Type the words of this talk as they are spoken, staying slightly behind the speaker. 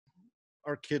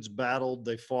our kids battled,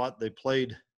 they fought, they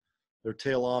played their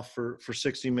tail off for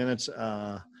 60 minutes,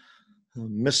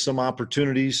 missed some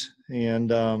opportunities, and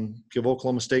give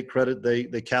Oklahoma State credit.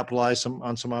 They capitalized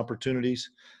on some opportunities.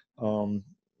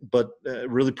 But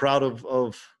really proud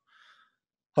of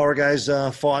how our guys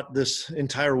fought this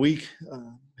entire week.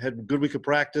 Had a good week of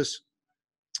practice.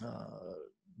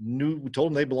 We told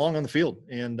them they belong on the field,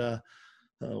 and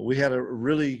we had a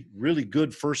really, really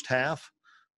good first half.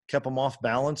 Kept them off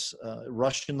balance,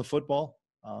 rushing the football,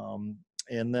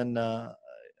 and then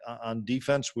on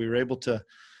defense, we were able to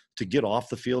get off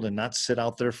the field and not sit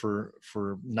out there for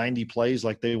 90 plays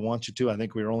like they want you to. I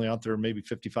think we were only out there maybe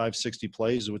 55, 60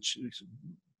 plays, which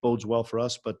bodes well for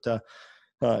us. But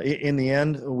in the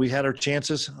end, we had our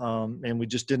chances, and we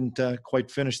just didn't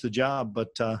quite finish the job.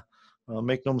 But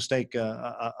make no mistake,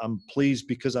 I'm pleased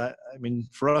because, I mean,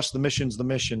 for us, the mission's the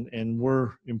mission, and we're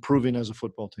improving as a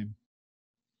football team.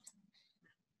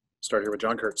 Start here with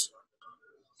John Kurtz.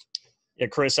 Yeah,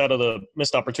 Chris, out of the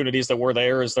missed opportunities that were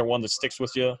there, is there one that sticks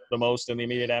with you the most in the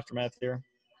immediate aftermath here?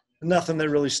 Nothing that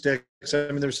really sticks.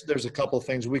 I mean, there's a couple of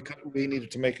things we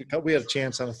needed to make. We had a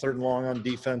chance on a 3rd and long on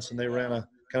defense, and they ran a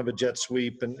kind of a jet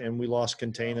sweep, and we lost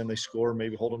contain, and they scored,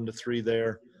 maybe hold them to 3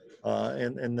 there.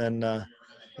 And then,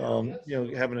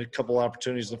 having a couple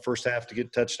opportunities in the first half to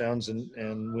get touchdowns,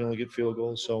 and we only get field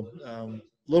goals. So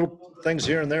little things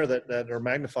here and there that are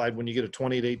magnified when you get a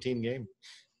 20-18 game.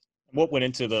 What went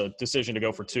into the decision to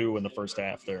go for 2 in the first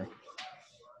half there?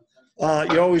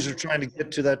 You always are trying to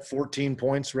get to that 14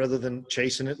 points rather than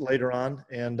chasing it later on.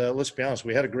 And let's be honest,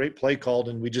 we had a great play called,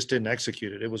 and we just didn't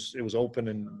execute it. It was open,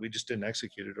 and we just didn't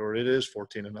execute it, or it is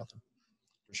 14-0.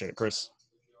 Appreciate it, Chris.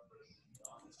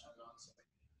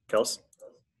 Kels?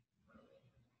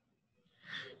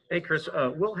 Hey, Chris.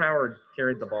 Will Howard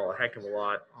carried the ball a heck of a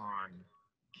lot on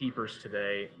keepers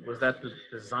today. Was that the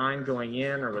design going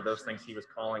in, or were those things he was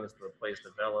calling as the plays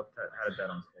developed? How did that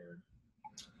unfold?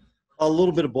 A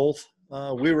little bit of both.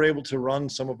 We were able to run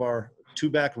some of our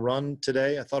 2-back run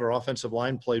today. I thought our offensive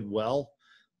line played well.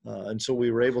 And so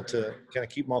we were able to kind of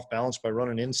keep them off balance by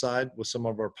running inside with some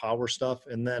of our power stuff.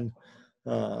 And then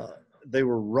they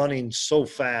were running so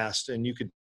fast, and you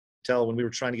could tell when we were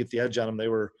trying to get the edge on them, they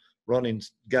were running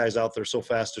guys out there so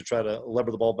fast to try to lever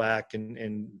the ball back.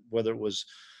 And whether it was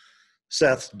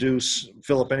Seth, Deuce,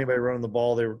 Phillip, anybody running the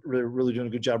ball, they were really doing a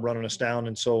good job running us down.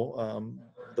 And so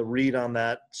the read on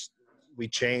that, we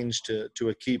changed to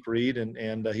a keep read,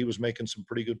 and he was making some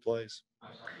pretty good plays.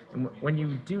 And when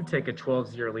you do take a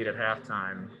 12-0 lead at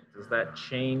halftime, does that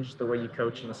change the way you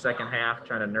coach in the second half,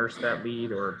 trying to nurse that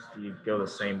lead, or do you go the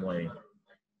same way?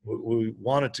 We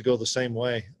wanted to go the same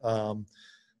way.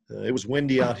 It was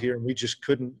windy out here, and we just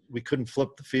couldn't flip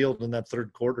the field in that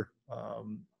 3rd quarter.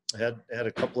 Had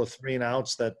a couple of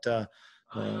 3-and-outs that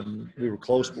we were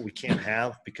close, but we can't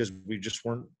have because we just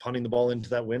weren't punting the ball into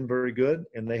that wind very good.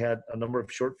 And they had a number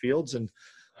of short fields. And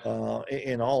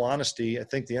in all honesty, I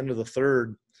think the end of the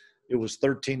 3rd, it was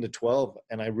 13-12.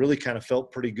 And I really kind of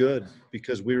felt pretty good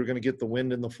because we were going to get the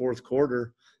wind in the 4th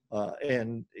quarter.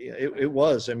 And it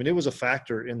was a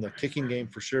factor in the kicking game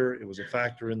for sure. It was a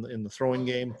factor in the throwing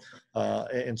game.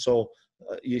 And so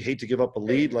you hate to give up a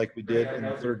lead like we did in the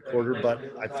 3rd quarter, but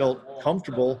I felt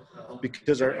comfortable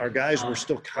because our guys were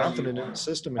still confident in the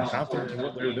system and confident in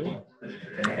what they were doing.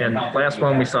 And last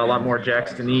one, we saw a lot more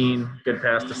Jackson Ean, good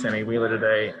pass to Sammy Wheeler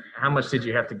today. How much did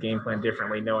you have to game plan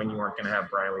differently knowing you weren't going to have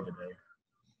Briley today?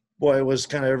 Boy, it was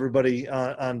kind of everybody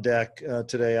on deck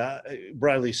today.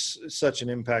 Briley's such an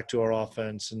impact to our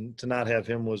offense, and to not have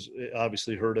him was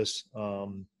obviously hurt us.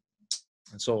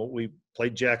 And so we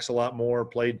played Jacks a lot more,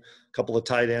 played a couple of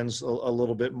tight ends a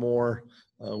little bit more.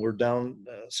 We're down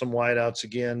some wideouts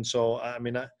again. So, I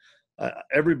mean,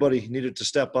 everybody needed to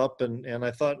step up, and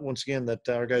I thought once again that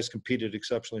our guys competed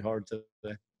exceptionally hard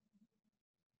today.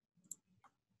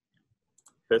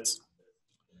 Fitz?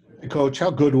 Hey, Coach, how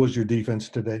good was your defense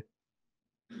today?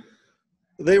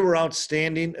 They were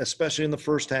outstanding, especially in the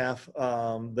first half.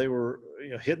 They were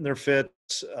hitting their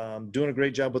fits, doing a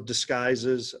great job with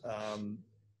disguises,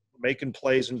 making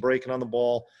plays and breaking on the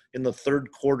ball. In the 3rd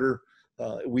quarter,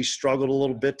 we struggled a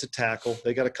little bit to tackle.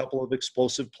 They got a couple of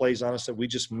explosive plays on us that we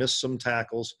just missed some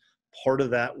tackles. Part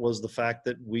of that was the fact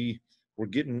that we were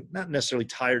getting not necessarily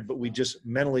tired, but we just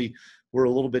mentally were a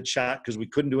little bit shot because we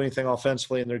couldn't do anything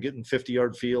offensively, and they're getting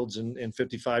 50-yard fields and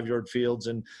 55-yard fields.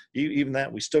 And even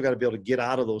that, we still got to be able to get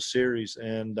out of those series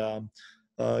and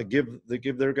give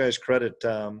their guys credit.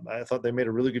 I thought they made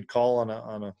a really good call on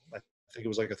a I think it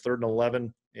was like a 3rd and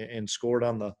 11 and scored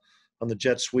on the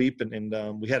jet sweep.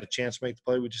 And we had a chance to make the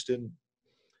play. We just didn't.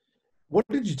 What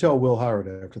did you tell Will Howard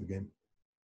after the game?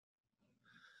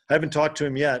 I haven't talked to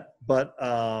him yet, but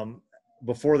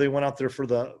before they went out there for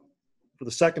the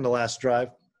second to last drive,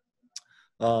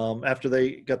 after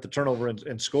they got the turnover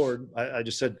and scored, I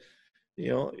just said,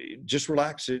 just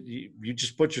relax. You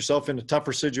just put yourself in a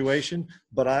tougher situation,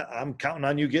 but I'm counting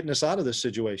on you getting us out of this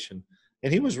situation.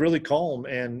 And he was really calm,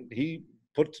 and he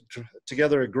put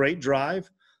together a great drive,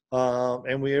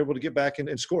 and we were able to get back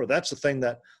and score. That's the thing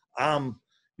that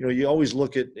you always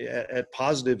look at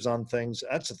positives on things.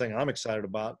 That's the thing I'm excited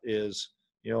about is,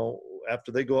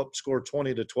 after they go up, score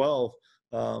 20-12,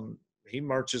 he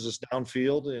marches us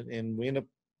downfield, and we end up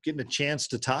getting a chance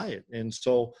to tie it. And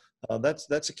so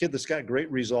that's a kid that's got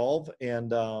great resolve and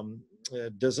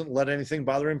doesn't let anything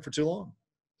bother him for too long.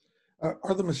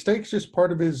 Are the mistakes just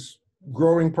part of his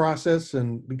growing process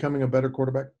and becoming a better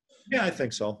quarterback? Yeah, I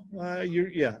think so.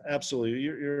 Absolutely.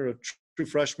 You're a true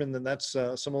freshman, then that's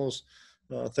some of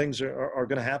those things are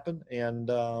going to happen. And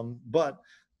but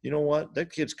you know what?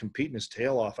 That kid's competing his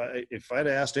tail off. If I'd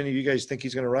asked any of you guys think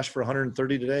he's going to rush for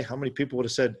 130 today, how many people would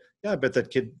have said, yeah, I bet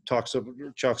that kid chalks up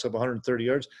 130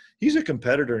 yards. He's a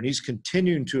competitor, and he's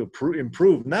continuing to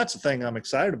improve. And that's the thing I'm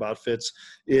excited about, Fitz,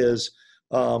 is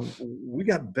we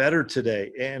got better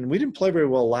today. And we didn't play very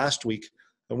well last week,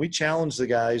 and we challenged the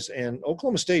guys. And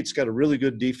Oklahoma State's got a really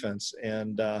good defense.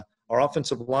 And our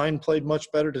offensive line played much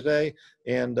better today.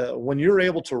 And when you're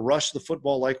able to rush the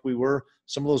football like we were,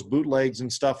 some of those bootlegs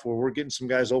and stuff where we're getting some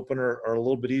guys open are a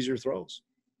little bit easier throws.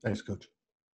 Thanks, Coach.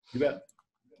 You bet.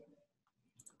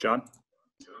 John?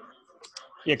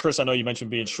 Yeah, Chris, I know you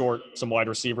mentioned being short some wide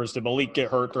receivers. Did Malik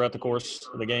get hurt throughout the course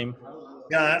of the game?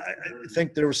 Yeah, I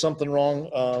think there was something wrong,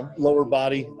 lower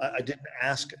body. I didn't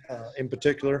ask in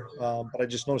particular, but I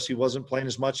just noticed he wasn't playing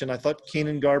as much. And I thought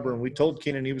Keenan Garber, and we told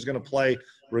Keenan he was going to play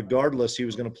regardless. He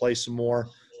was going to play some more.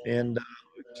 And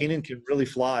Keenan can really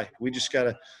fly. We just got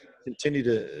to continue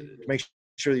to make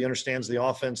sure he understands the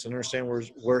offense and understand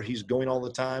where he's going all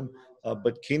the time.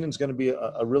 But Keenan's going to be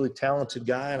a really talented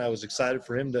guy, and I was excited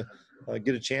for him to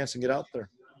get a chance and get out there.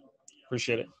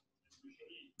 Appreciate it.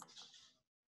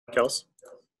 Kels?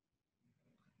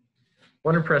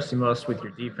 What impressed you most with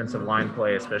your defensive line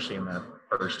play, especially in the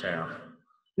first half?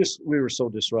 We were so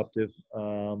disruptive,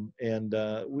 and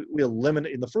we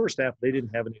eliminated in the first half. They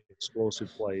didn't have any explosive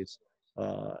plays,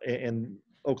 and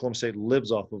Oklahoma State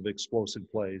lives off of explosive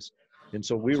plays, and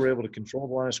so we were able to control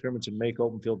the line of scrimmage and make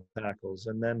open field tackles.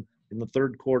 And then in the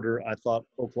third quarter, I thought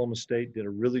Oklahoma State did a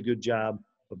really good job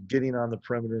of getting on the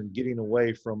perimeter and getting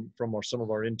away from some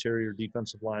of our interior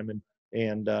defensive linemen.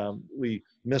 And we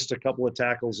missed a couple of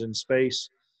tackles in space,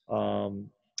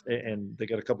 and they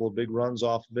got a couple of big runs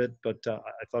off of it. But I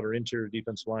thought our interior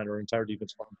defensive line, our entire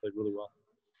defensive line played really well.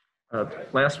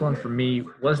 Last one for me.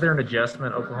 Was there an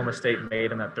adjustment Oklahoma State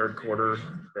made in that third quarter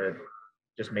that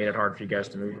just made it hard for you guys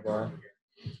to move the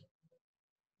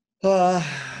ball?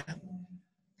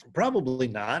 Probably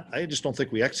not. I just don't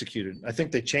think we executed. I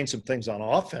think they changed some things on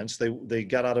offense. They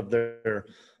got out of their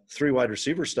 3 wide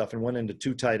receiver stuff and went into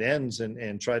 2 tight ends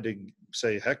and tried to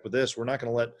say, heck with this. We're not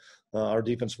going to let our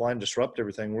defensive line disrupt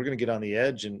everything. We're going to get on the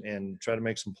edge and try to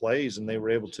make some plays, and they were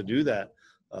able to do that.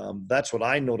 That's what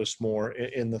I noticed more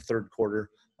in the third quarter.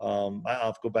 I'll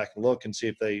have to go back and look and see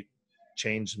if they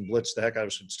changed and blitzed the heck out of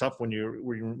us. It's tough when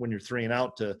you're 3 and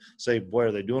out to say, boy,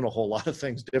 are they doing a whole lot of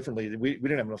things differently. We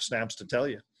didn't have enough snaps to tell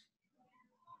you.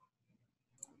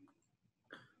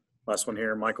 Last one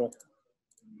here, Michael.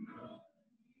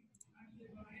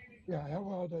 Yeah, how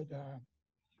well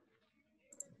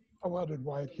did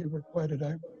Wyatt Hubert play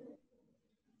today?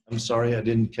 I'm sorry, I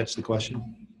didn't catch the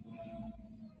question.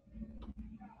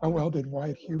 How well did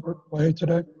Wyatt Hubert play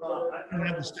today? I don't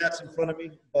have the stats in front of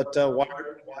me, but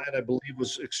Wyatt, I believe,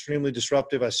 was extremely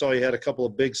disruptive. I saw he had a couple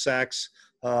of big sacks,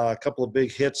 a couple of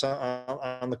big hits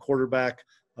on the quarterback,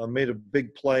 made a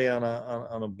big play on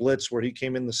a blitz where he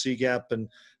came in the C-gap. And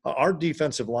our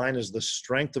defensive line is the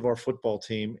strength of our football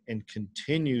team and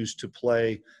continues to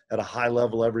play at a high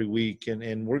level every week.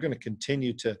 And we're going to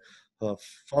continue to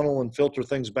funnel and filter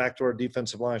things back to our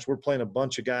defensive lines. We're playing a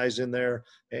bunch of guys in there,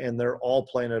 and they're all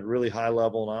playing at a really high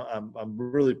level. And I'm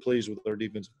really pleased with our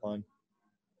defensive line.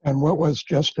 And what was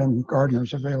Justin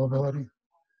Gardner's availability?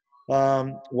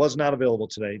 Was not available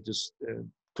today. Just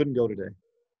couldn't go today.